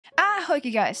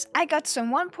Okay guys, I got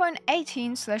some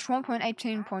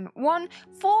 1.18/1.18.1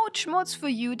 Forge mods for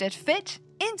you that fit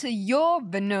into your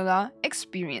vanilla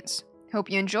experience. Hope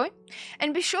you enjoy,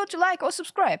 and be sure to like or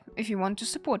subscribe if you want to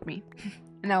support me.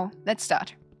 Now, let's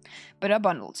start. Better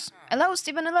bundles. Allows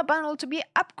the vanilla bundle to be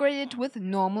upgraded with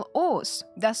normal ores,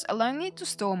 thus allowing you to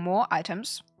store more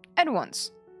items at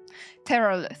once.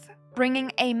 Terralith,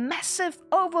 bringing a massive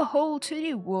overhaul to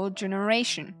the world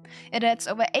generation. It adds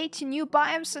over 80 new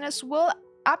biomes and as well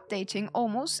updating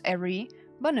almost every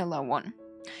vanilla one.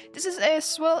 This is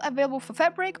as well available for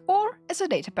Fabric or as a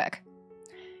data pack.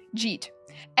 JEED,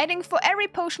 adding for every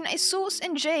potion a source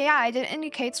in JEED that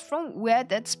indicates from where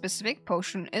that specific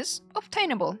potion is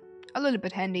obtainable. A little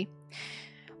bit handy.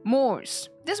 Moors,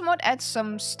 this mod adds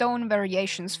some stone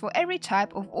variations for every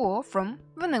type of ore from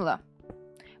vanilla.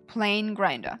 Plain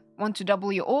grinder. Want to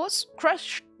double your ores?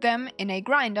 Crush them in a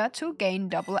grinder to gain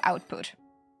double output.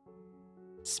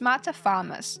 Smarter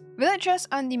farmers. Villagers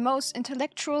are the most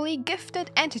intellectually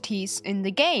gifted entities in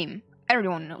the game.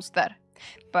 Everyone knows that.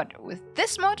 But with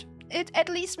this mod, it at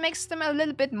least makes them a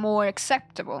little bit more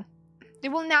acceptable. They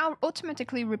will now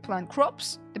automatically replant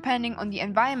crops. Depending on the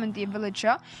environment, the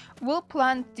villager will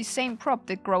plant the same crop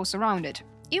that grows around it.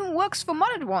 Even works for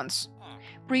modded ones.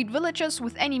 Breed villagers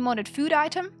with any modded food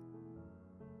item.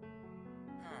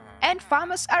 And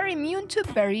farmers are immune to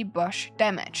berry bush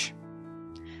damage.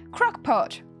 Crock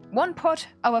Pot. One pot,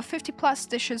 our 50+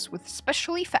 dishes with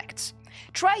special effects.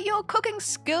 Try your cooking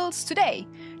skills today.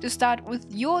 To start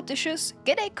with your dishes,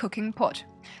 get a cooking pot.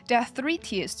 There are 3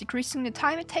 tiers, decreasing the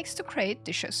time it takes to create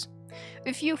dishes.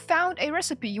 If you found a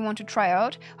recipe you want to try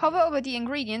out, hover over the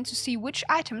ingredient to see which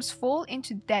items fall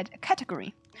into that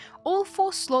category. All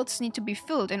 4 slots need to be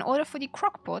filled in order for the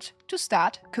crock pot to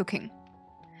start cooking.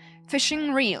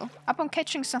 Fishing reel. Upon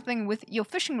catching something with your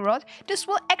fishing rod, this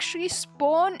will actually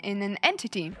spawn in an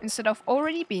entity instead of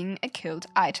already being a killed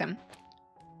item.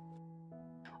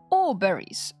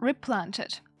 Oreberries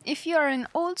Replanted. If you are an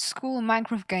old school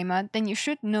Minecraft gamer, then you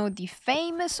should know the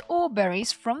famous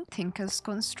Oreberries from Tinker's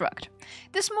Construct.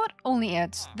 This mod only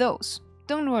adds those.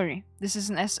 Don't worry, this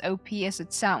isn't as OP as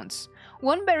it sounds.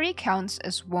 1 berry counts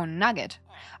as 1 nugget.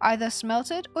 Either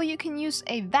smelted or you can use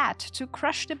a vat to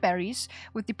crush the berries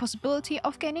with the possibility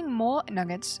of gaining more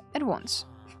nuggets at once.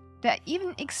 There are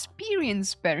even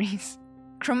experience berries.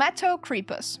 Chromato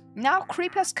Creepers. Now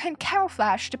creepers can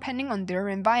camouflage depending on their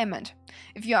environment.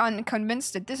 If you are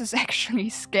unconvinced that this is actually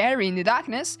scary in the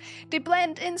darkness, they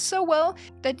blend in so well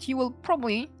that you will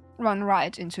probably run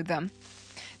right into them.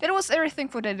 That was everything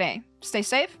for today. Stay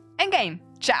safe and game.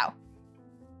 Ciao!